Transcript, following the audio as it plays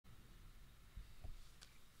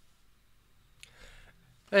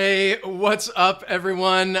Hey, what's up,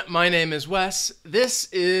 everyone? My name is Wes. This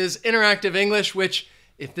is Interactive English, which,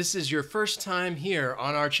 if this is your first time here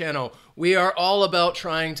on our channel, we are all about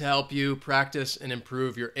trying to help you practice and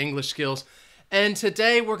improve your English skills. And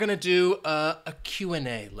today we're going to do a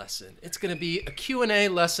Q&A lesson. It's going to be a Q&A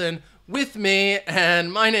lesson with me,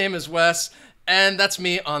 and my name is Wes, and that's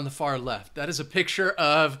me on the far left. That is a picture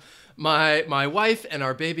of my wife and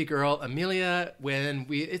our baby girl Amelia when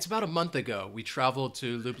it's about a month ago we traveled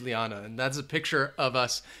to Ljubljana, and that's a picture of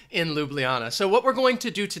us in Ljubljana. So what we're going to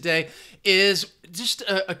do today is just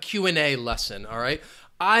a Q&A lesson, all right?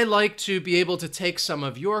 I like to be able to take some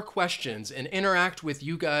of your questions and interact with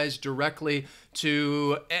you guys directly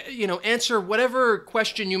to, answer whatever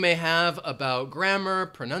question you may have about grammar,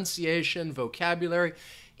 pronunciation, vocabulary.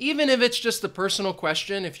 Even if it's just a personal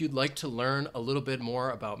question, if you'd like to learn a little bit more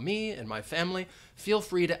about me and my family, feel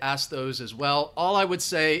free to ask those as well. All I would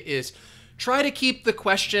say is try to keep the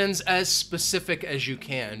questions as specific as you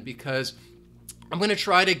can, because I'm going to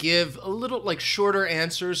try to give a little shorter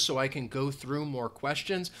answers so I can go through more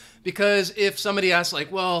questions. Because if somebody asks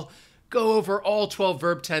go over all 12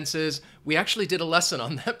 verb tenses. We actually did a lesson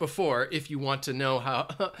on that before. If you want to know how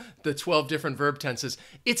the 12 different verb tenses,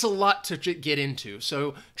 it's a lot to get into.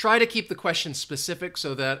 So try to keep the question specific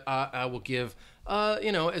so that I will give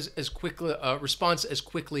as quickly response as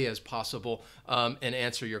quickly as possible and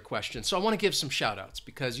answer your question. So I want to give some shout outs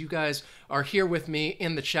because you guys are here with me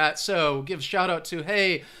in the chat. So give a shout out to,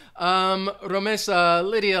 hey, Romesa,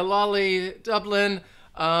 Lydia, Lolly, Dublin,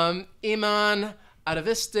 Iman,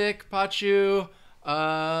 Atavistic, Pachu,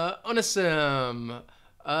 Onisim,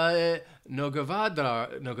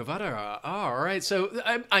 Nogavadara. All right. So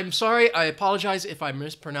I'm sorry. I apologize if I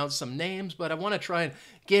mispronounced some names, but I want to try and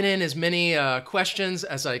get in as many questions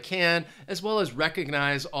as I can, as well as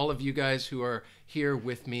recognize all of you guys who are here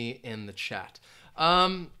with me in the chat.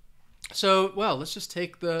 Let's just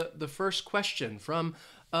take the first question from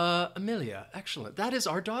Amelia. Excellent. That is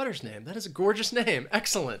our daughter's name. That is a gorgeous name.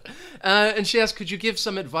 Excellent. And she asked, could you give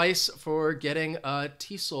some advice for getting a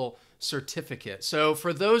TESOL certificate? So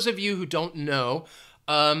for those of you who don't know,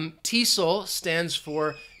 TESOL stands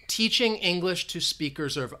for Teaching English to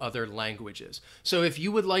Speakers of Other Languages. So if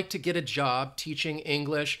you would like to get a job teaching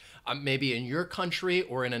English, maybe in your country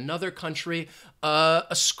or in another country,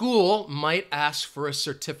 a school might ask for a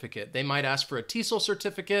certificate. They might ask for a TESOL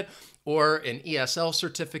certificate or an ESL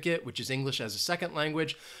certificate, which is English as a second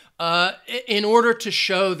language, in order to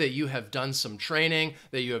show that you have done some training,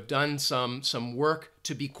 that you have done some work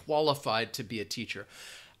to be qualified to be a teacher.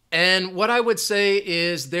 And what I would say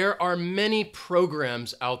is there are many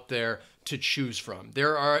programs out there to choose from.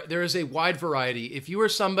 There is a wide variety. If you are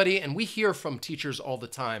somebody, and we hear from teachers all the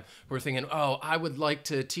time who are thinking, oh, I would like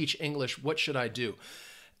to teach English, what should I do?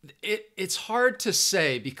 It's hard to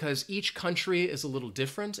say because each country is a little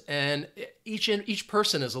different and each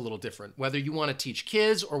person is a little different, whether you want to teach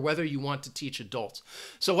kids or whether you want to teach adults.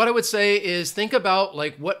 So what I would say is think about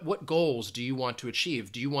what goals do you want to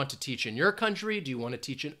achieve? Do you want to teach in your country? Do you want to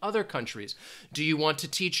teach in other countries? Do you want to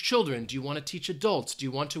teach children? Do you want to teach adults? Do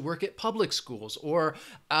you want to work at public schools or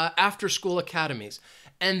after school academies?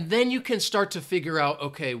 And then you can start to figure out,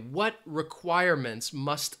 okay, what requirements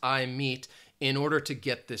must I meet in order to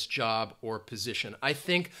get this job or position? I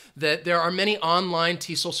think that there are many online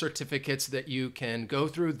TESOL certificates that you can go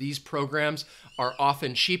through. These programs are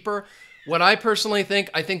often cheaper. What I personally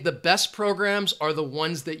think, I think the best programs are the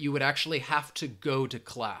ones that you would actually have to go to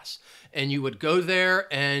class. And you would go there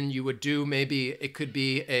and you would do it could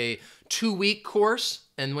be a 2-week course,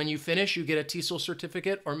 and when you finish, you get a TESOL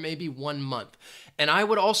certificate, or maybe 1 month. And I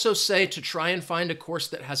would also say to try and find a course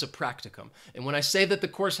that has a practicum. And when I say that the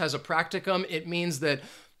course has a practicum, it means that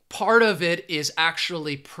part of it is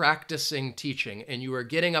actually practicing teaching, and you are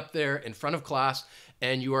getting up there in front of class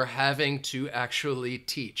and you are having to actually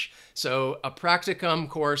teach. So a practicum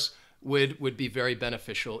course would be very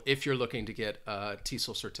beneficial if you're looking to get a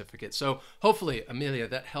TESOL certificate. So hopefully, Amelia,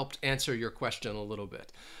 that helped answer your question a little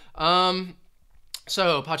bit.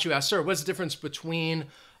 So Pachu asked, sir, what's the difference between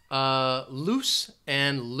loose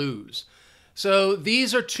and lose? So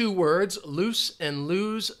these are two words. Loose and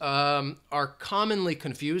lose are commonly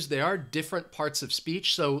confused. They are different parts of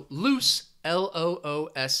speech. So loose,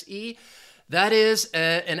 L-O-O-S-E, that is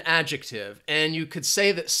an adjective. And you could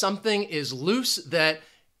say that something is loose, that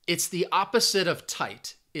it's the opposite of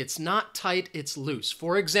tight. It's not tight, it's loose.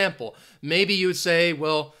 For example, maybe you would say,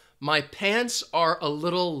 well, my pants are a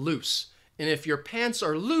little loose. And if your pants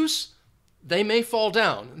are loose, they may fall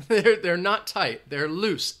down. They're not tight. They're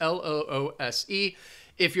loose, L-O-O-S-E.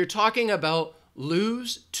 If you're talking about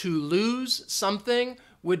to lose something,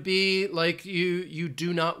 would be like you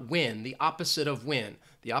do not win, the opposite of win.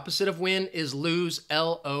 The opposite of win is lose,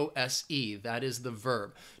 L-O-S-E. That is the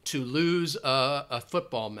verb. To lose a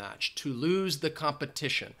football match, to lose the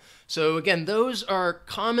competition. So again, those are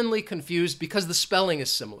commonly confused because the spelling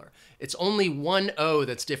is similar. It's only one O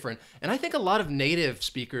that's different. And I think a lot of native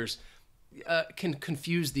speakers can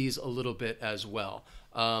confuse these a little bit as well.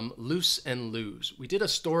 Loose and lose. We did a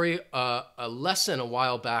story, a lesson a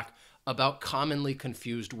while back about commonly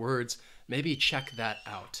confused words. Maybe check that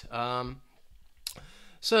out.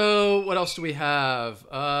 So what else do we have?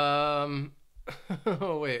 Oh,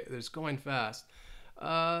 wait, it's going fast.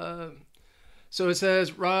 So it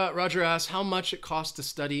says, Roger asks, how much it costs to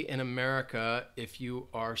study in America if you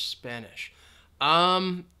are Spanish?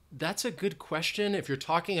 That's a good question. If you're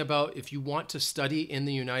talking about if you want to study in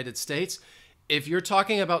the United States, if you're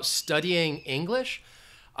talking about studying English,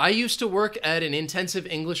 I used to work at an intensive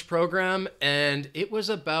English program, and it was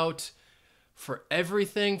about, for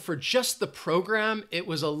everything, for just the program, it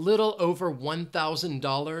was a little over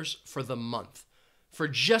 $1,000 for the month for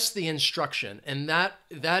just the instruction. And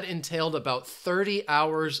that entailed about 30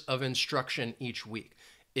 hours of instruction each week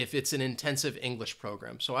if it's an intensive English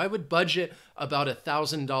program. So I would budget about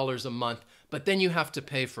 $1,000 a month, but then you have to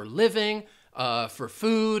pay for living, for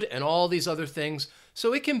food, and all these other things.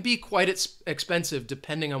 So it can be quite expensive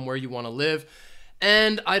depending on where you want to live.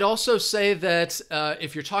 And I'd also say that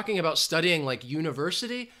if you're talking about studying like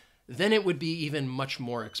university, then it would be even much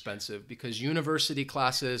more expensive because university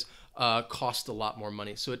classes cost a lot more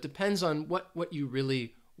money. So it depends on what you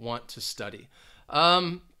really want to study.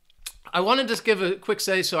 I wanted to give a quick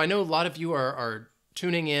say, so I know a lot of you are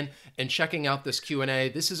tuning in and checking out this Q&A.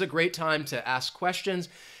 This is a great time to ask questions.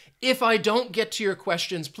 If I don't get to your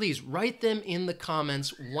questions, please write them in the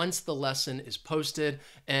comments once the lesson is posted,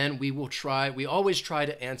 and we always try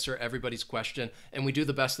to answer everybody's question, and we do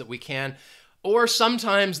the best that we can. Or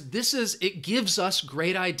sometimes it gives us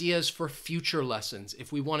great ideas for future lessons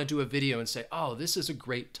if we want to do a video and say, oh, this is a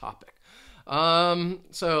great topic.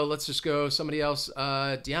 So let's just go. Somebody else,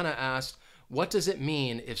 Deanna asked, what does it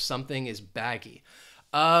mean if something is baggy?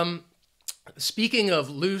 Speaking of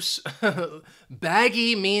loose,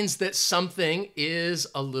 baggy means that something is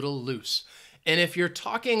a little loose. And if you're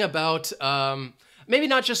talking about maybe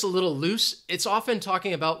not just a little loose, it's often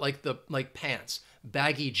talking about like pants,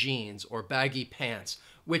 baggy jeans or baggy pants,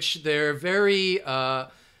 which they're very,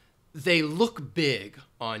 they look big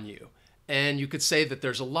on you. And you could say that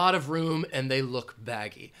there's a lot of room and they look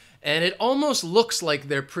baggy. And it almost looks like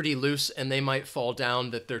they're pretty loose and they might fall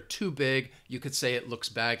down, that they're too big. You could say it looks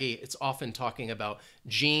baggy. It's often talking about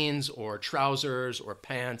jeans or trousers or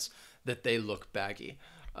pants, that they look baggy.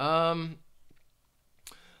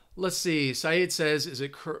 Let's see. Saeed says, is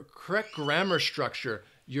it correct grammar structure?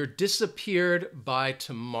 You're disappeared by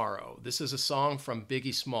tomorrow. This is a song from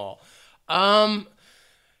Biggie Small.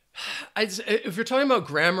 If you're talking about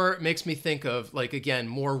grammar, it makes me think of, like, again,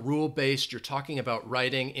 more rule-based. You're talking about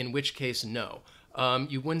writing, in which case, no.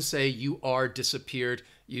 You wouldn't say you are disappeared.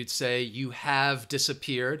 You'd say you have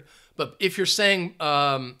disappeared. But if you're saying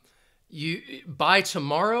by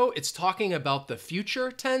tomorrow, it's talking about the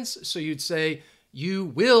future tense. So you'd say you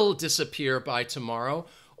will disappear by tomorrow.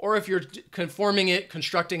 Or if you're constructing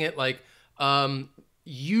it like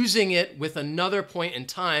using it with another point in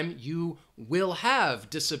time, you will have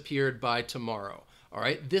disappeared by tomorrow. All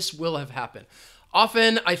right, this will have happened.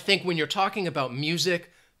 Often, I think when you're talking about music,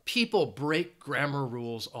 people break grammar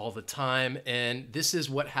rules all the time, and this is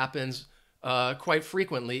what happens quite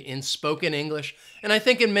frequently in spoken English, and I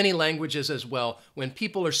think in many languages as well. When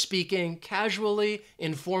people are speaking casually,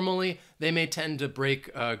 informally, they may tend to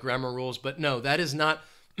break grammar rules, but no, that is not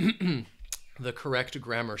the correct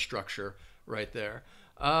grammar structure right there.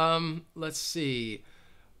 Let's see.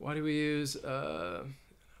 Why do we use all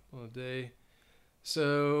day?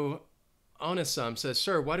 So Onisam says,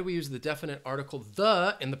 sir, why do we use the definite article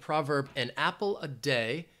the in the proverb, an apple a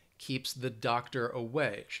day keeps the doctor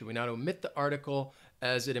away? Should we not omit the article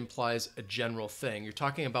as it implies a general thing? You're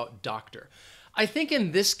talking about doctor. I think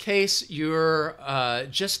in this case, you're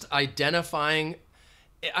just identifying.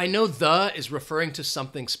 I know the is referring to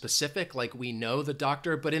something specific, like we know the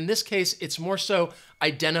doctor, but in this case, it's more so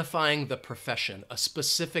identifying the profession, a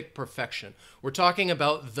specific profession. We're talking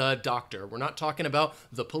about the doctor. We're not talking about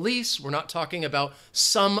the police. We're not talking about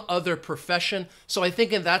some other profession. So I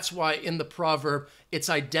think that's why in the proverb, it's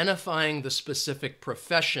identifying the specific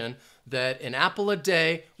profession, that an apple a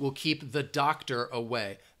day will keep the doctor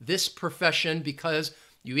away. This profession, because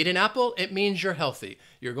You eat an apple, it means you're healthy.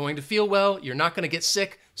 You're going to feel well, you're not going to get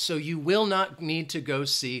sick, so you will not need to go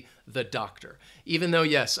see the doctor. Even though,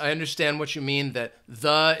 yes, I understand what you mean, that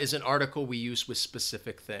the is an article we use with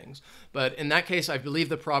specific things. But in that case, I believe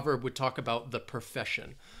the proverb would talk about the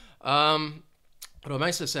profession.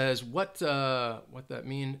 Romaisa says, what that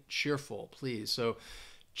mean? Cheerful, please. So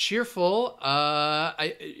cheerful,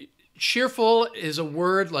 cheerful is a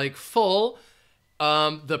word like full.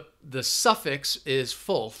 The suffix is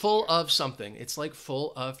full of something. It's like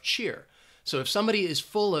full of cheer. So if somebody is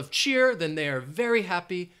full of cheer, then they are very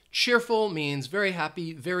happy. Cheerful means very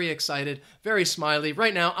happy, very excited, very smiley.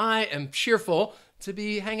 Right now, I am cheerful to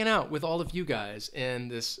be hanging out with all of you guys in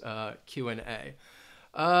this Q&A.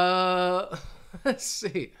 Let's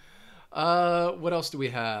see. What else do we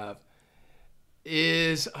have?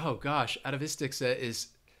 Oh gosh, atavistic is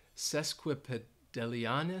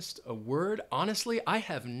sesquipedalianist a word? Honestly, I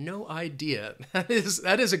have no idea.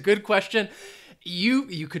 That is a good question.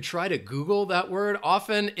 You could try to Google that word.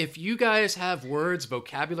 Often, if you guys have words,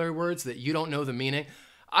 vocabulary words that you don't know the meaning,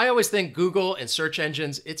 I always think Google and search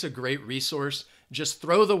engines, it's a great resource. Just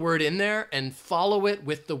throw the word in there and follow it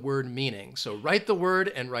with the word meaning. So write the word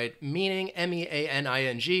and write meaning,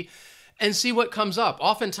 M-E-A-N-I-N-G, and see what comes up.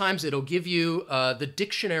 Oftentimes, it'll give you the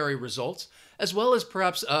dictionary results, as well as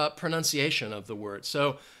perhaps pronunciation of the word.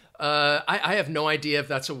 So I have no idea if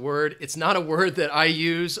that's a word. It's not a word that I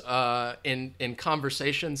use in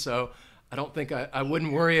conversation, so I don't think I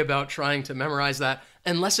wouldn't worry about trying to memorize that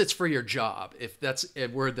unless it's for your job, if that's a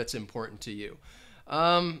word that's important to you.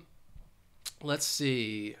 Let's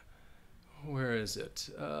see. Where is it?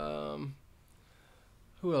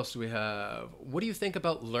 Who else do we have? What do you think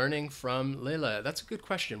about learning from Leila? That's a good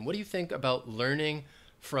question. What do you think about learning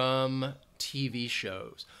from TV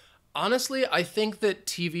shows? Honestly, I think that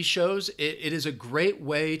TV shows, it is a great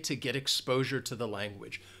way to get exposure to the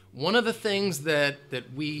language. One of the things that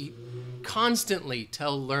we constantly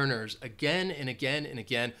tell learners again and again and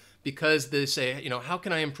again, because they say, how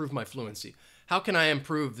can I improve my fluency? How can I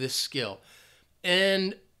improve this skill?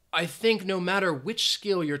 And I think no matter which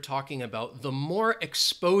skill you're talking about, the more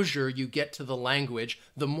exposure you get to the language,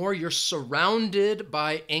 the more you're surrounded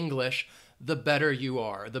by English, the better you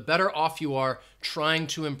are. The better off you are trying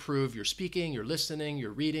to improve your speaking, your listening, your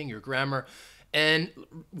reading, your grammar. And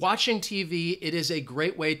watching TV, it is a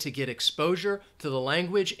great way to get exposure to the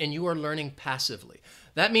language, and you are learning passively.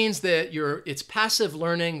 That means that it's passive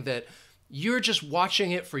learning, that you're just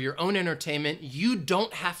watching it for your own entertainment. You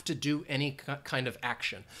don't have to do any kind of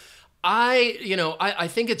action. I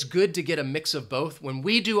think it's good to get a mix of both. When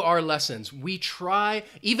we do our lessons, we try,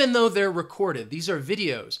 even though they're recorded, these are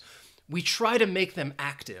videos, we try to make them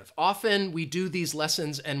active. Often we do these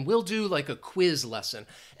lessons and we'll do like a quiz lesson.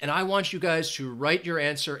 And I want you guys to write your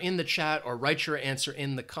answer in the chat or write your answer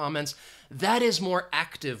in the comments. That is more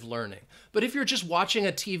active learning. But if you're just watching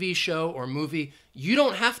a TV show or movie, you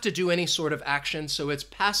don't have to do any sort of action. So it's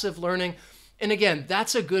passive learning. And again,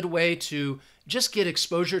 that's a good way to just get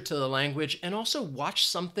exposure to the language and also watch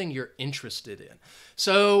something you're interested in.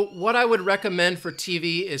 So what I would recommend for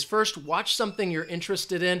TV is first watch something you're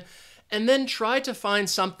interested in, and then try to find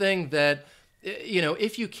something that,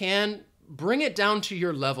 if you can, bring it down to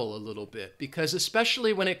your level a little bit. Because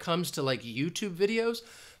especially when it comes to like YouTube videos,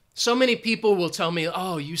 so many people will tell me,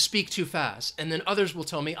 oh, you speak too fast. And then others will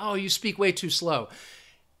tell me, oh, you speak way too slow.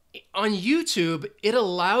 On YouTube, it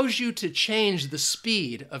allows you to change the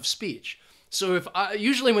speed of speech. So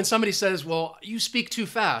usually when somebody says, well, you speak too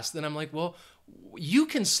fast, then I'm like, well, you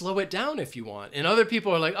can slow it down if you want. And other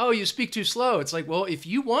people are like, oh, you speak too slow. It's like, well, if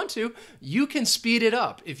you want to, you can speed it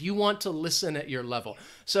up if you want to listen at your level.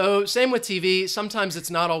 So same with TV. Sometimes it's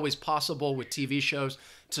not always possible with TV shows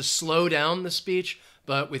to slow down the speech,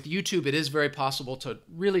 but with YouTube, it is very possible to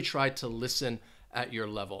really try to listen at your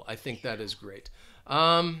level. I think that is great.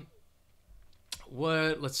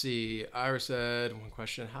 Let's see. Ira said, one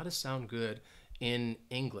question, how to sound good in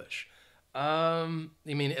English? You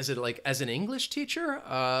mean, is it like as an English teacher?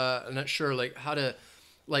 I'm not sure like how to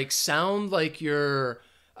like sound like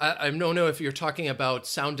I don't know if you're talking about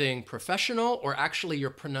sounding professional or actually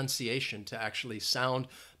your pronunciation to actually sound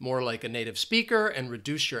more like a native speaker and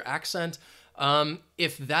reduce your accent.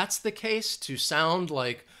 If that's the case, to sound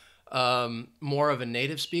like more of a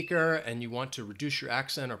native speaker and you want to reduce your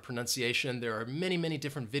accent or pronunciation, there are many, many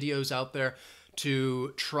different videos out there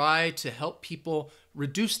to try to help people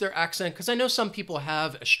reduce their accent, because I know some people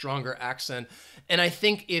have a stronger accent. And I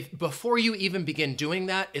think before you even begin doing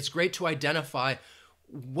that, it's great to identify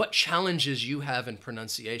what challenges you have in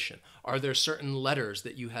pronunciation. Are there certain letters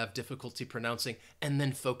that you have difficulty pronouncing, and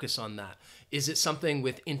then focus on that? Is it something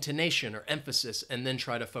with intonation or emphasis, and then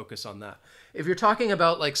try to focus on that? If you're talking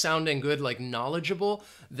about like sounding good, like knowledgeable,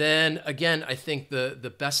 then again, I think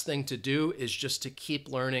the best thing to do is just to keep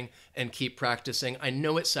learning and keep practicing. I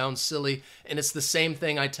know it sounds silly, and it's the same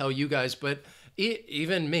thing I tell you guys, but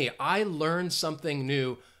even me, I learn something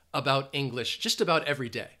new about English just about every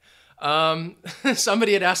day.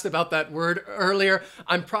 Somebody had asked about that word earlier.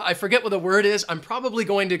 I forget what the word is. I'm probably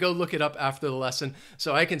going to go look it up after the lesson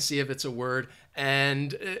so I can see if it's a word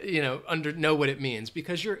and know what it means.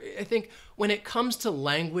 Because I think when it comes to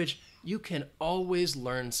language, you can always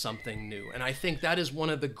learn something new. And I think that is one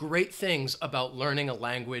of the great things about learning a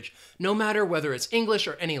language, no matter whether it's English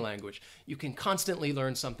or any language. You can constantly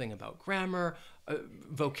learn something about grammar,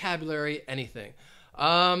 vocabulary, anything.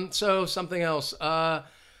 So something else.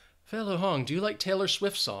 Fellow Hong, do you like Taylor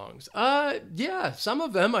Swift songs? Yeah, some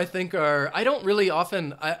of them I think are, I don't really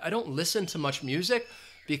often, I don't listen to much music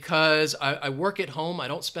because I work at home. I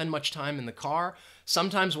don't spend much time in the car.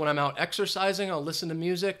 Sometimes when I'm out exercising, I'll listen to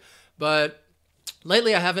music, but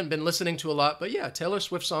lately I haven't been listening to a lot. But yeah, Taylor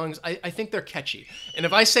Swift songs, I think they're catchy. And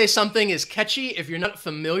if I say something is catchy, if you're not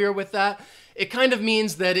familiar with that, it kind of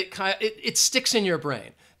means that it sticks in your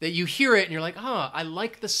brain, that you hear it and you're like, I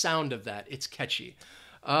like the sound of that. It's catchy.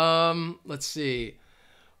 Let's see.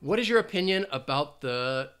 What is your opinion about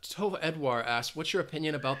the Edouard asked, what's your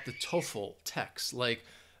opinion about the TOEFL text? Like,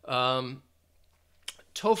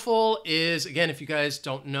 TOEFL is, again, if you guys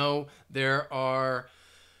don't know, there are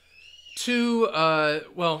two,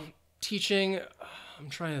 teaching, I'm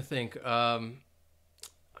trying to think,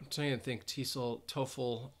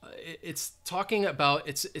 TOEFL, it's talking about,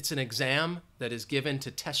 it's an exam that is given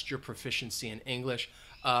to test your proficiency in English.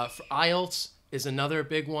 For IELTS, is another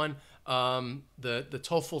big one. The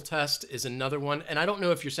TOEFL test is another one. And I don't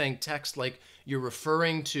know if you're saying text like you're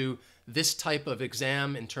referring to this type of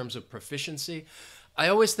exam in terms of proficiency. I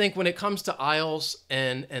always think when it comes to IELTS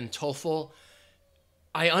and TOEFL,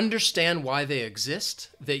 I understand why they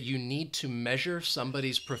exist, that you need to measure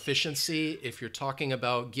somebody's proficiency if you're talking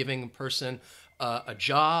about giving a person a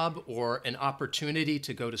job or an opportunity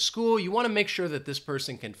to go to school. You want to make sure that this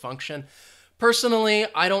person can function. Personally,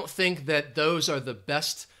 I don't think that those are the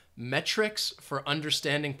best metrics for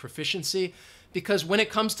understanding proficiency because when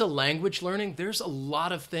it comes to language learning, there's a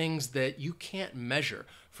lot of things that you can't measure.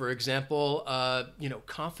 For example,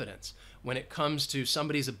 confidence. When it comes to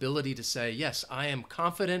somebody's ability to say, yes, I am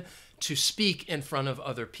confident to speak in front of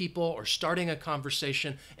other people or starting a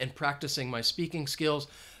conversation and practicing my speaking skills.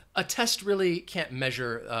 A test really can't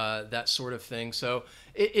measure that sort of thing. So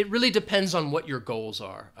it really depends on what your goals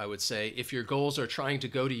are, I would say. If your goals are trying to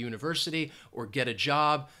go to university or get a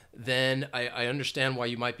job, then I understand why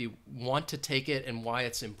you might want to take it and why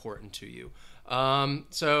it's important to you.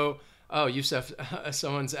 Yusuf,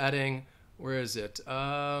 someone's adding, where is it?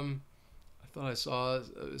 I thought I saw,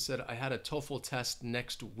 it said I had a TOEFL test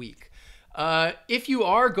next week. If you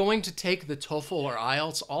are going to take the TOEFL or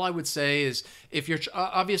IELTS, all I would say is if you're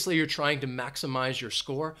obviously you're trying to maximize your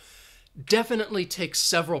score, definitely take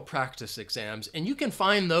several practice exams, and you can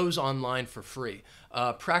find those online for free.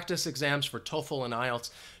 Practice exams for TOEFL and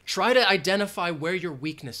IELTS. Try to identify where your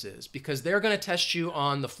weakness is because they're going to test you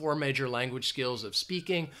on the 4 major language skills of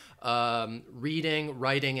speaking, reading,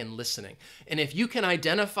 writing, and listening. And if you can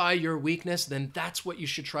identify your weakness, then that's what you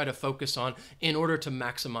should try to focus on in order to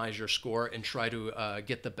maximize your score and try to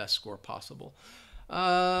get the best score possible.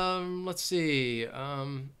 Let's see.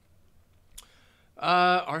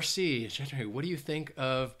 RC, what do you think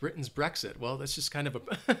of Britain's Brexit? Well, that's just kind of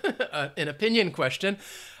an opinion question.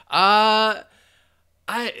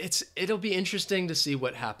 It'll be interesting to see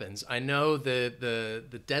what happens. I know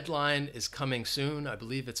the deadline is coming soon. I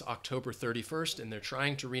believe it's October 31st, and they're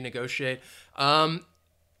trying to renegotiate.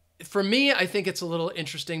 For me, I think it's a little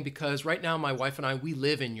interesting because right now my wife and I, we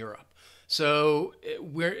live in Europe. So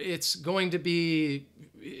it's going to be,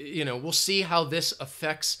 we'll see how this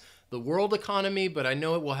affects the world economy, but I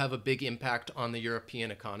know it will have a big impact on the European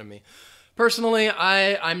economy. Personally,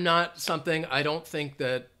 I'm not something, I don't think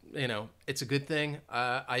that, it's a good thing.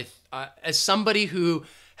 As somebody who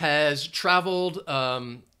has traveled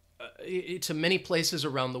to many places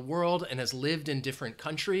around the world and has lived in different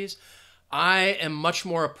countries, I am much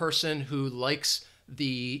more a person who likes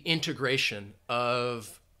the integration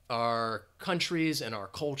of our countries and our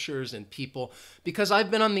cultures and people, because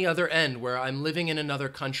I've been on the other end where I'm living in another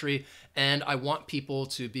country and I want people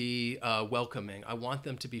to be welcoming. I want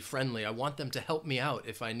them to be friendly. I want them to help me out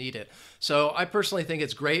if I need it. So I personally think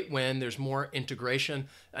it's great when there's more integration.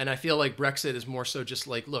 And I feel like Brexit is more so just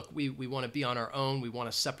like, look, we want to be on our own. We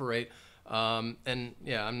want to separate. And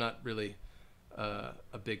yeah, I'm not really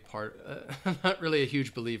a big part. I'm not really a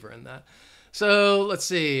huge believer in that. So let's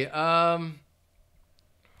see.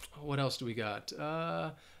 What else do we got?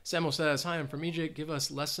 Samuel says, hi, I'm from Egypt. Give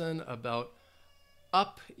us lesson about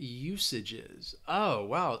up usages. Oh,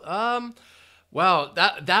 wow. Wow,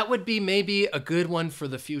 that would be maybe a good one for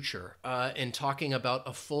the future in talking about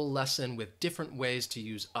a full lesson with different ways to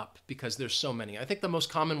use up, because there's so many. I think the most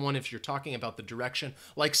common one, if you're talking about the direction,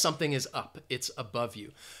 like something is up, it's above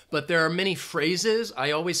you. But there are many phrases.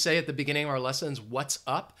 I always say at the beginning of our lessons, what's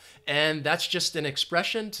up? And that's just an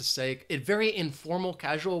expression to say a very informal,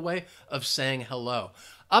 casual way of saying hello.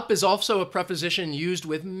 Up is also a preposition used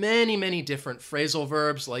with many, many different phrasal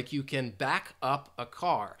verbs, like you can back up a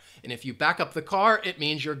car. And if you back up the car, it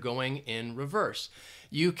means you're going in reverse.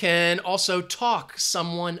 You can also talk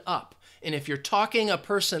someone up. And if you're talking a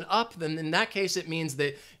person up, then in that case, it means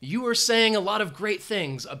that you are saying a lot of great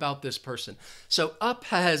things about this person. So up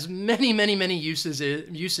has many, many, many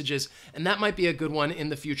usages, and that might be a good one in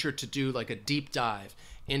the future to do like a deep dive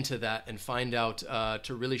into that and find out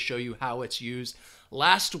to really show you how it's used.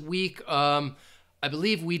 Last week, I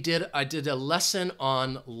believe I did a lesson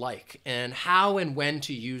on like and how and when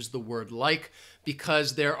to use the word like,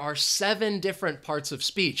 because there are 7 different parts of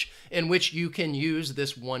speech in which you can use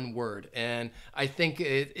this one word. And I think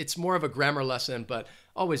it's more of a grammar lesson, but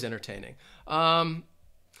always entertaining. Pavel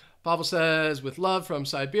says, with love from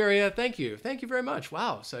Siberia. Thank you. Thank you very much.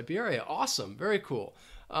 Wow, Siberia. Awesome. Very cool.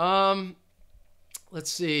 Let's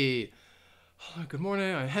see. Good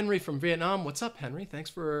morning. I'm Henry from Vietnam. What's up, Henry?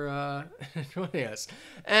 Thanks for joining us.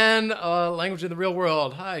 And language in the real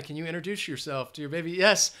world. Hi, can you introduce yourself to your baby?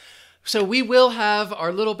 Yes. So we will have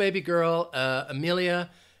our little baby girl,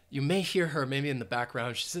 Amelia. You may hear her maybe in the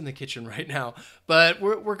background. She's in the kitchen right now. But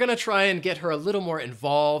we're going to try and get her a little more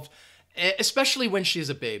involved, especially when she's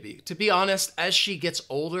a baby. To be honest, as she gets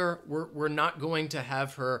older, we're not going to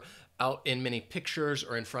have her out in many pictures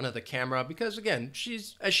or in front of the camera, because again,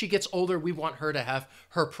 as she gets older, we want her to have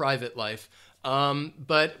her private life.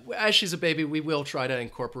 But as she's a baby, we will try to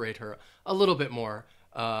incorporate her a little bit more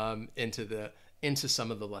into some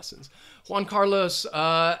of the lessons. Juan Carlos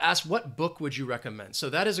asked, what book would you recommend? So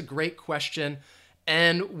that is a great question.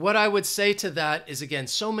 And what I would say to that is, again,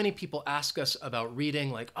 so many people ask us about reading,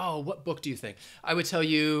 like, oh, what book do you think? I would tell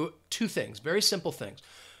you 2 things, very simple things.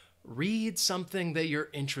 Read something that you're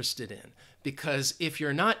interested in, because if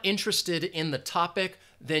you're not interested in the topic,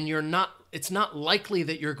 then it's not likely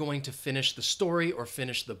that you're going to finish the story or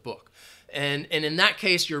finish the book. And in that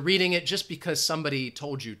case, you're reading it just because somebody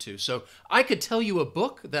told you to. So I could tell you a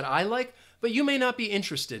book that I like, but you may not be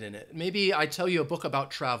interested in it. Maybe I tell you a book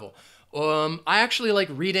about travel. I actually like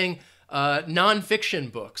reading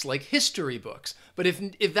nonfiction books, like history books. But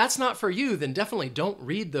if that's not for you, then definitely don't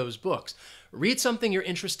read those books. Read something you're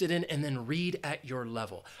interested in and then read at your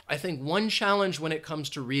level. I think one challenge when it comes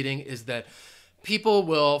to reading is that people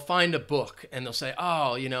will find a book and they'll say,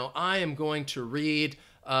 oh, I am going to read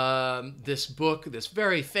this book, this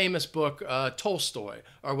very famous book, Tolstoy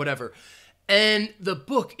or whatever. And the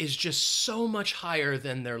book is just so much higher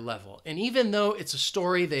than their level. And even though it's a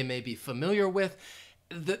story they may be familiar with,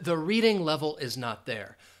 the reading level is not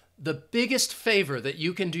there. The biggest favor that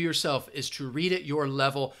you can do yourself is to read at your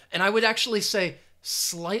level. And I would actually say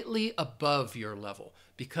slightly above your level,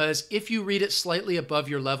 because if you read it slightly above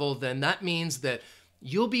your level, then that means that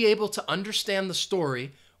you'll be able to understand the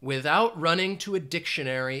story without running to a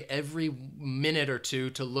dictionary every minute or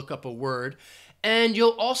two to look up a word. And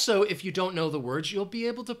you'll also, if you don't know the words, you'll be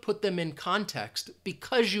able to put them in context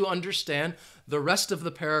because you understand the rest of the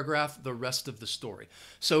paragraph, the rest of the story.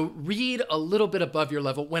 So read a little bit above your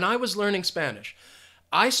level. When I was learning Spanish,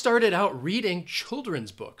 I started out reading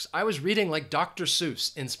children's books. I was reading like Dr.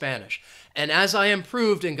 Seuss in Spanish. And as I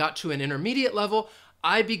improved and got to an intermediate level,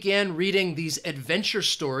 I began reading these adventure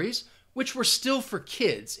stories, which were still for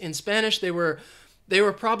kids. In Spanish, they were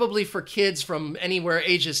probably for kids from anywhere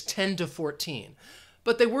ages 10 to 14.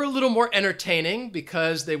 But they were a little more entertaining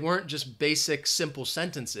because they weren't just basic, simple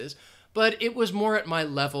sentences, but it was more at my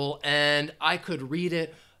level and I could read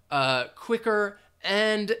it quicker.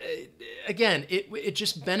 And again, it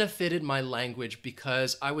just benefited my language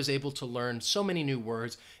because I was able to learn so many new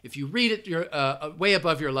words. If you read it way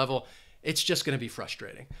above your level, it's just going to be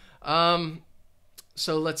frustrating.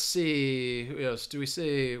 So let's see. Who else do we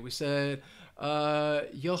see? We said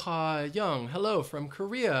Yoha Young, hello from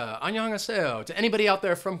Korea. Annyeonghaseyo. To anybody out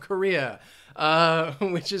there from Korea,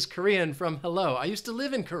 which is Korean from hello. I used to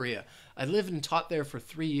live in Korea. I lived and taught there for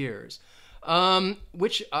 3 years.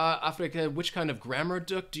 Which Africa? Which kind of grammar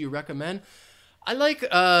book do you recommend? I like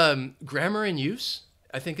Grammar in Use.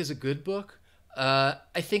 I think is a good book.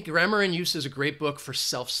 I think Grammar in Use is a great book for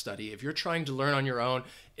self-study. If you're trying to learn on your own,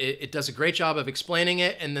 it does a great job of explaining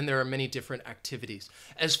it, and then there are many different activities.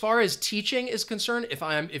 As far as teaching is concerned,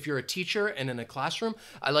 if you're a teacher and in a classroom,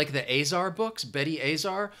 I like the Azar books, Betty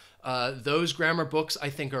Azar. Those grammar books I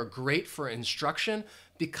think are great for instruction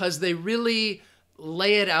because they really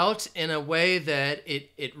lay it out in a way that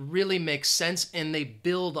it really makes sense, and they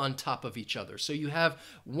build on top of each other. So you have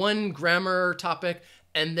one grammar topic,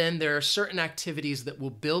 and then there are certain activities that will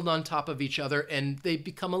build on top of each other, and they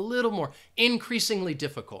become a little more increasingly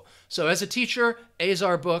difficult. So as a teacher,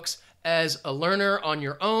 Azar books. As a learner on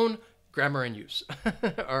your own, Grammar in Use.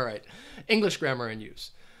 All right, English Grammar in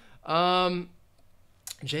Use. JL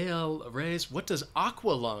Reyes, what does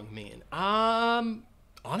aqualung mean?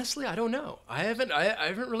 Honestly, I don't know. I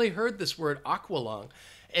haven't really heard this word aqualung,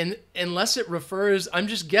 and unless it refers, I'm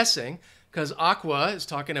just guessing, because aqua is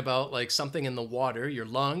talking about like something in the water, your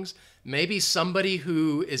lungs. Maybe somebody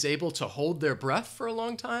who is able to hold their breath for a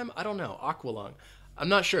long time. I don't know. Aqualung. I'm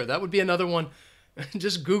not sure. That would be another one.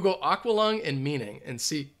 Just Google aqualung and meaning and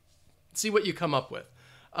see what you come up with.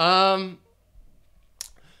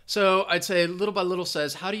 So I'd say little by little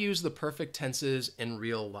says how to use the perfect tenses in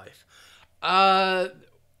real life.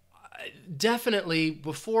 Definitely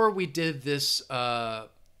before we did this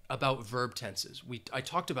about verb tenses, I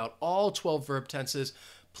talked about all 12 verb tenses.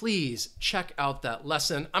 Please check out that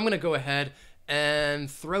lesson. I'm going to go ahead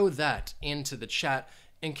and throw that into the chat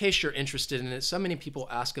in case you're interested in it. So many people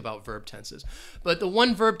ask about verb tenses. But the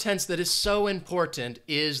one verb tense that is so important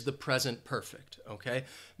is the present perfect, okay?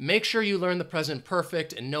 Make sure you learn the present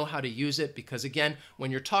perfect and know how to use it because, again,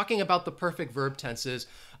 when you're talking about the perfect verb tenses,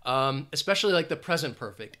 especially like the present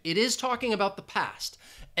perfect, it is talking about the past.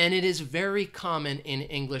 And it is very common in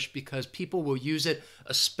English because people will use it,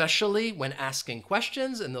 especially when asking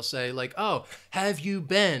questions, and they'll say like, oh, have you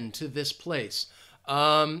been to this place?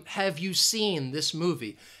 Have you seen this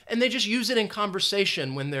movie? And they just use it in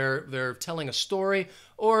conversation when they're telling a story,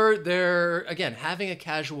 or they're, again, having a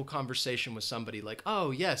casual conversation with somebody like,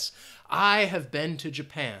 oh, yes, I have been to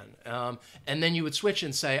Japan. And then you would switch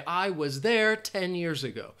and say, I was there 10 years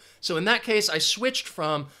ago. So in that case, I switched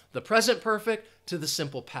from the present perfect to the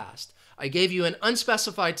simple past. I gave you an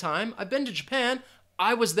unspecified time. I've been to Japan.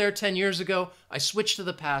 I was there 10 years ago. I switched to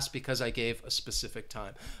the past because I gave a specific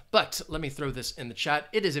time. But let me throw this in the chat.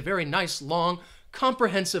 It is a very nice, long,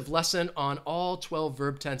 comprehensive lesson on all 12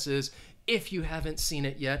 verb tenses. If you haven't seen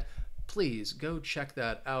it yet, please go check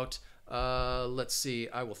that out. Let's see.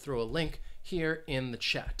 I will throw a link here in the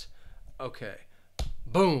chat. Okay.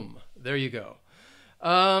 Boom. There you go.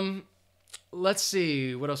 Let's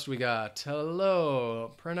see. What else do we got?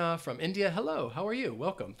 Hello. Prerna from India. Hello. How are you?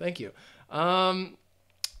 Welcome. Thank you.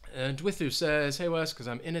 And Dwithu says, hey Wes, because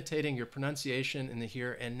I'm imitating your pronunciation in the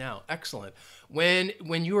here and now. Excellent.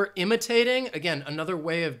 When you are imitating, again, another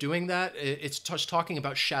way of doing that, it's just talking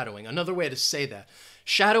about shadowing. Another way to say that.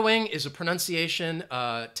 Shadowing is a pronunciation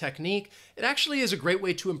technique. It actually is a great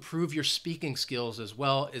way to improve your speaking skills as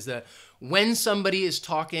well, is that when somebody is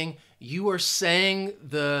talking, you are saying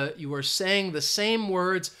the same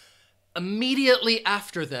words immediately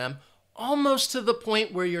after them, almost to the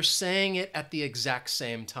point where you're saying it at the exact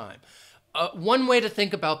same time. One way to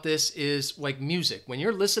think about this is like music. When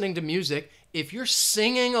you're listening to music, if you're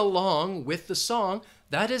singing along with the song,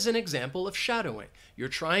 that is an example of shadowing. You're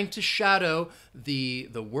trying to shadow the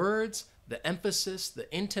words, the emphasis,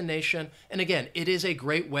 the intonation. And again, it is a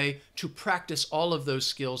great way to practice all of those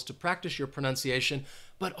skills, to practice your pronunciation,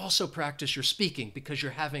 but also practice your speaking because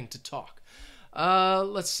you're having to talk.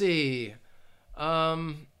 Let's see.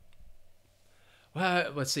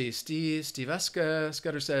 Let's see. Steve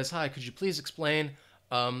Scudder says, hi, could you please explain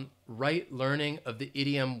right learning of the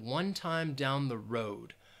idiom one time down the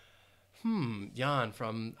road? Jan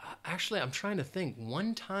from, actually, I'm trying to think.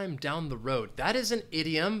 One time down the road. That is an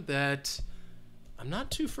idiom that I'm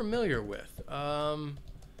not too familiar with. And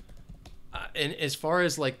as far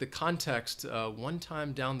as like the context, one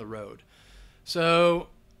time down the road. So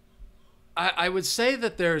I would say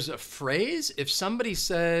that there's a phrase. If somebody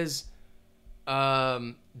says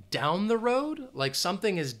down the road, like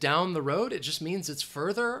something is down the road, it just means it's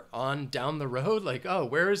further on down the road. Like, oh,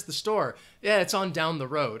 where is the store? Yeah, it's on down the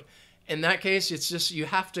road. In that case, it's just you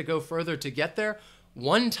have to go further to get there.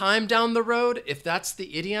 one time down the road. If that's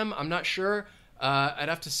the idiom, I'm not sure. I'd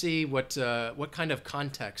have to see what kind of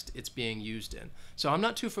context it's being used in. So I'm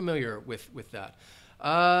not too familiar with that.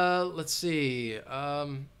 Let's see.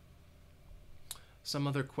 Some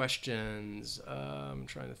other questions. I'm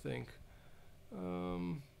trying to think.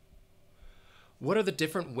 What are the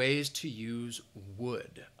different ways to use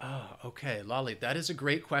would? Okay, Lolly, that is a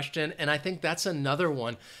great question. And I think that's another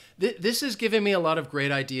one. This is giving me a lot of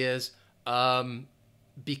great ideas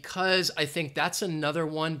because I think that's another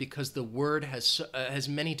one because the word has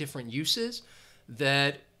many different uses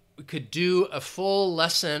that we could do a full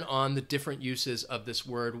lesson on the different uses of this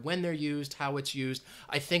word, when they're used, how it's used.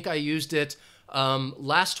 I think I used it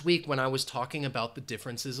last week when I was talking about the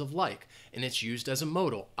differences of like, and it's used as a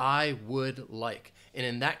modal. I would like. And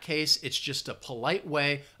in that case, it's just a polite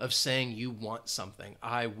way of saying you want something.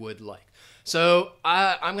 I would like. So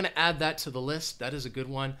I'm going to add that to the list. That is a good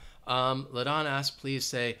one. Ladon asks, please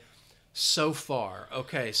say so far.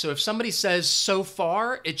 Okay, so if somebody says so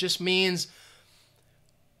far, it just means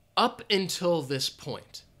up until this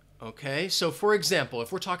point. Okay, so for example,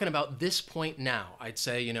 if we're talking about this point now, I'd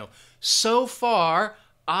say, so far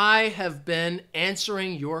I have been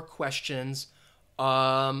answering your questions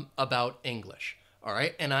about English. All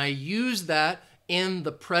right, and I use that in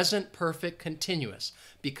the present perfect continuous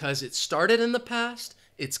because it started in the past,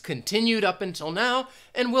 it's continued up until now,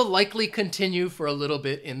 and will likely continue for a little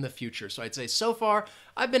bit in the future. So I'd say, so far,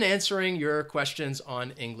 I've been answering your questions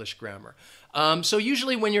on English grammar. So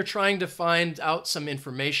usually when you're trying to find out some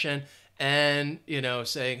information and,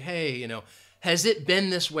 saying, hey, has it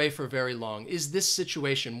been this way for very long? Is this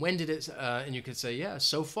situation, when did it, and you could say, yeah,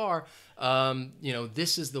 so far,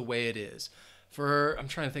 this is the way it is. I'm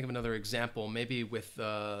trying to think of another example, maybe with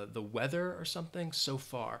the weather or something, so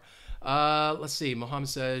far. Let's see, Mohammed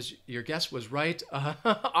says, your guess was right.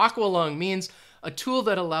 Aqualung means a tool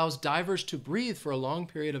that allows divers to breathe for a long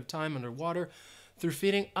period of time underwater through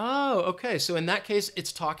feeding. Oh, okay. So in that case,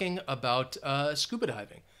 it's talking about scuba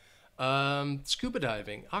diving. Scuba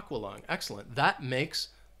diving, aqualung. Excellent. That makes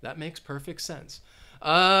perfect sense.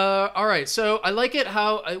 All right. So I like it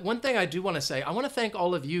how, one thing I do want to say, I want to thank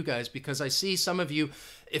all of you guys because I see some of you,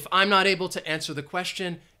 if I'm not able to answer the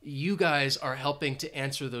question, you guys are helping to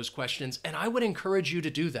answer those questions. And I would encourage you to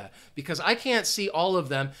do that because I can't see all of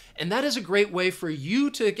them. And that is a great way for you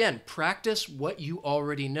to, again, practice what you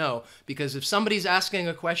already know. Because if somebody's asking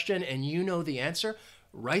a question and you know the answer,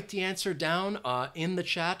 write the answer down in the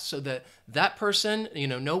chat so that that person,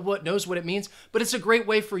 knows what it means. But it's a great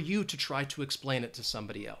way for you to try to explain it to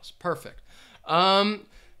somebody else. Perfect. Belawan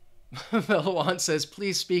says,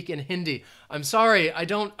 please speak in Hindi. I'm sorry, I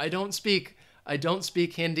don't speak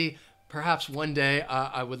Hindi. Perhaps one day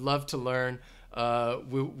I would love to learn.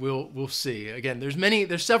 We'll see. Again,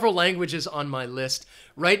 there's several languages on my list.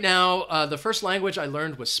 Right now, the first language I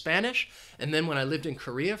learned was Spanish. And then when I lived in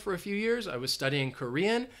Korea for a few years, I was studying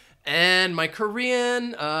Korean. And my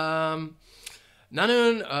Korean,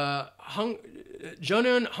 나는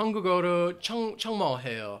저는 한국어로 정말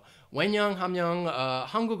해요. 왜냐하면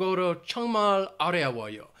한국어로 정말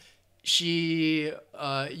어려워요.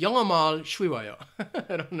 영어말 쉬워요.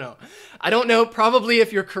 I don't know. Probably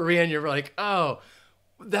if you're Korean, you're like, oh,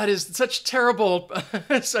 that is such terrible,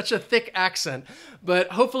 such a thick accent.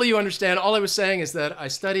 But hopefully you understand. All I was saying is that I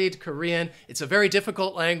studied Korean. It's a very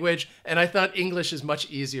difficult language, and I thought English is much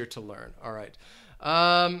easier to learn. All right.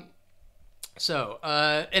 And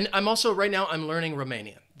I'm also, right now, I'm learning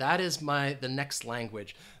Romanian. That is the next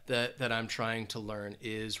language that I'm trying to learn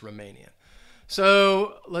is Romanian.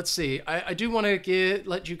 So let's see. I do want to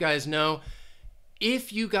let you guys know,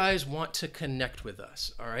 if you guys want to connect with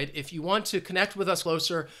us, all right? If you want to connect with us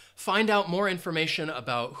closer, find out more information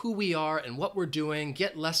about who we are and what we're doing,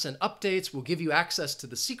 get lesson updates. We'll give you access to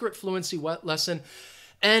the secret fluency lesson.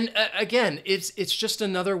 And again, it's just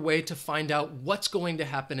another way to find out what's going to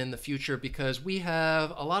happen in the future because we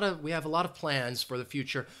have a lot of plans for the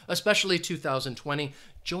future, especially 2020.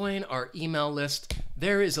 Join our email list.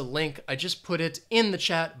 There is a link. I just put it in the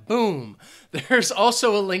chat. Boom. There's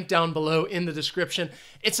also a link down below in the description.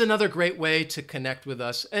 It's another great way to connect with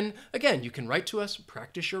us. And again, you can write to us,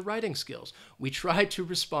 practice your writing skills. We try to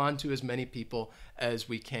respond to as many people as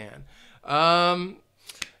we can.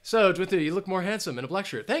 So, Dwithu, you look more handsome in a black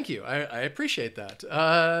shirt. Thank you. I appreciate that.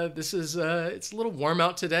 It's a little warm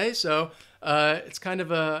out today, so it's kind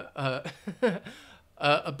of a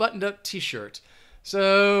buttoned-up t-shirt.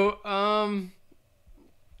 So,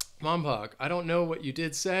 Mombog, I don't know what you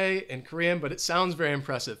did say in Korean, but it sounds very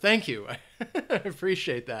impressive. Thank you. I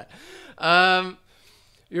appreciate that.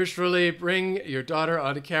 yours truly, bring your daughter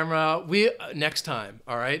onto camera. Next time,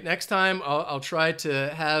 all right? Next time, I'll try to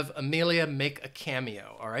have Amelia make a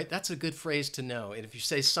cameo, all right? That's a good phrase to know. And if you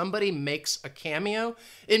say somebody makes a cameo,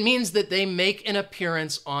 it means that they make an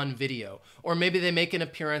appearance on video, or maybe they make an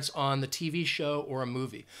appearance on the TV show or a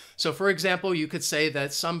movie. So for example, you could say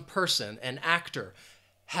that some person, an actor,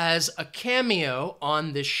 has a cameo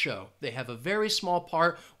on this show. They have a very small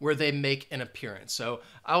part where they make an appearance. So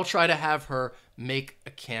I'll try to have her make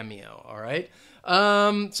a cameo, all right?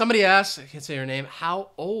 Somebody asked, I can't say her name,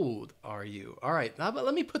 how old are you? All right, now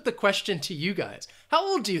let me put the question to you guys. How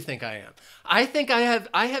old do you think I am? I think I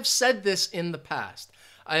have said this in the past.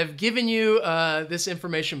 I have given you this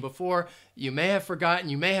information before. You may have forgotten,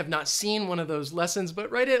 you may have not seen one of those lessons, but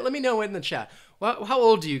write it, let me know in the chat. Well, how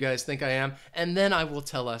old do you guys think I am? And then I will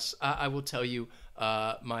tell you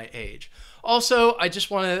my age. Also, I just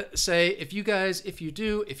want to say, if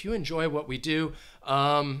you enjoy what we do,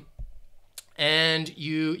 and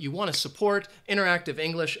you want to support interactive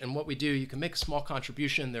English and what we do, you can make a small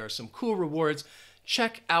contribution. There are some cool rewards.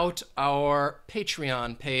 Check out our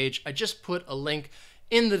Patreon page. I just put a link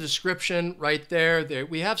in the description right there.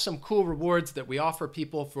 We have some cool rewards that we offer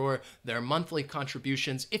people for their monthly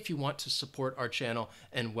contributions if you want to support our channel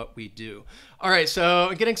and what we do. All right, so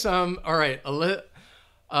I'm getting some. All right,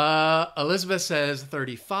 Elizabeth says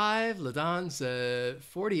 35. Ladan says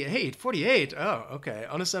 48. 48. Oh, okay.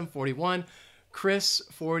 Onasem 41. Chris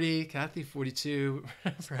 40. Kathy 42.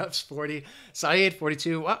 Perhaps 40. Syed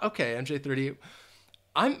 42. Okay, MJ 30.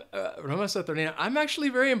 Roma said 39. I'm actually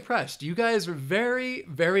very impressed. You guys are very,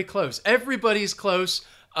 very close. Everybody's close.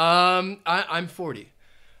 I'm 40.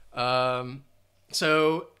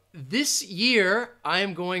 So this year I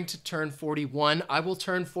am going to turn 41. I will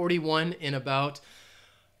turn 41 in about,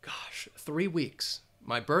 3 weeks.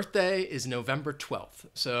 My birthday is November 12th.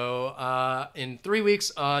 So in 3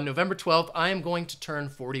 weeks, November 12th, I am going to turn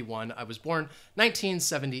 41. I was born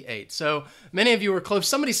 1978. So many of you were close.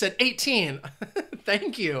 Somebody said 18.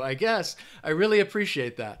 Thank you, I guess. I really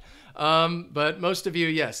appreciate that. But most of you,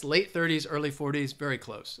 yes, late 30s, early 40s, very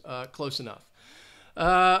close. Close enough.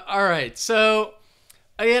 All right, so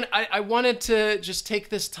again, I wanted to just take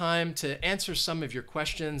this time to answer some of your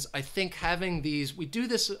questions. I think having these, we do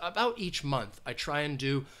this about each month. I try and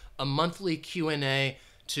do a monthly Q&A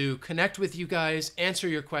to connect with you guys, answer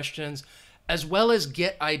your questions, as well as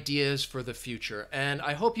get ideas for the future. And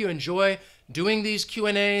I hope you enjoy doing these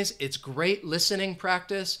Q&As. It's great listening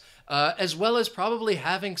practice, as well as probably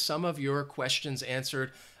having some of your questions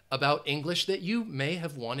answered about English that you may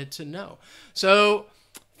have wanted to know. So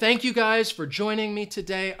thank you guys for joining me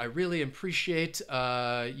today. I really appreciate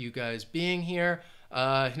you guys being here.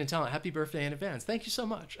 Hidden Talent, happy birthday in advance. Thank you so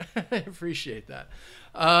much. I appreciate that.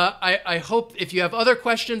 I hope if you have other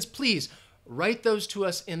questions, please write those to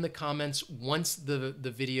us in the comments once the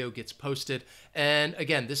video gets posted. And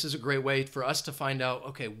again, this is a great way for us to find out,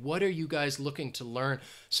 okay, what are you guys looking to learn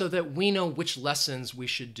so that we know which lessons we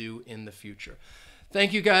should do in the future.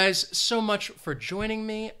 Thank you guys so much for joining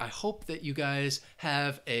me. I hope that you guys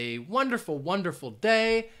have a wonderful, wonderful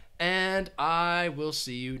day, and I will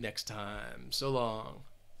see you next time. So long.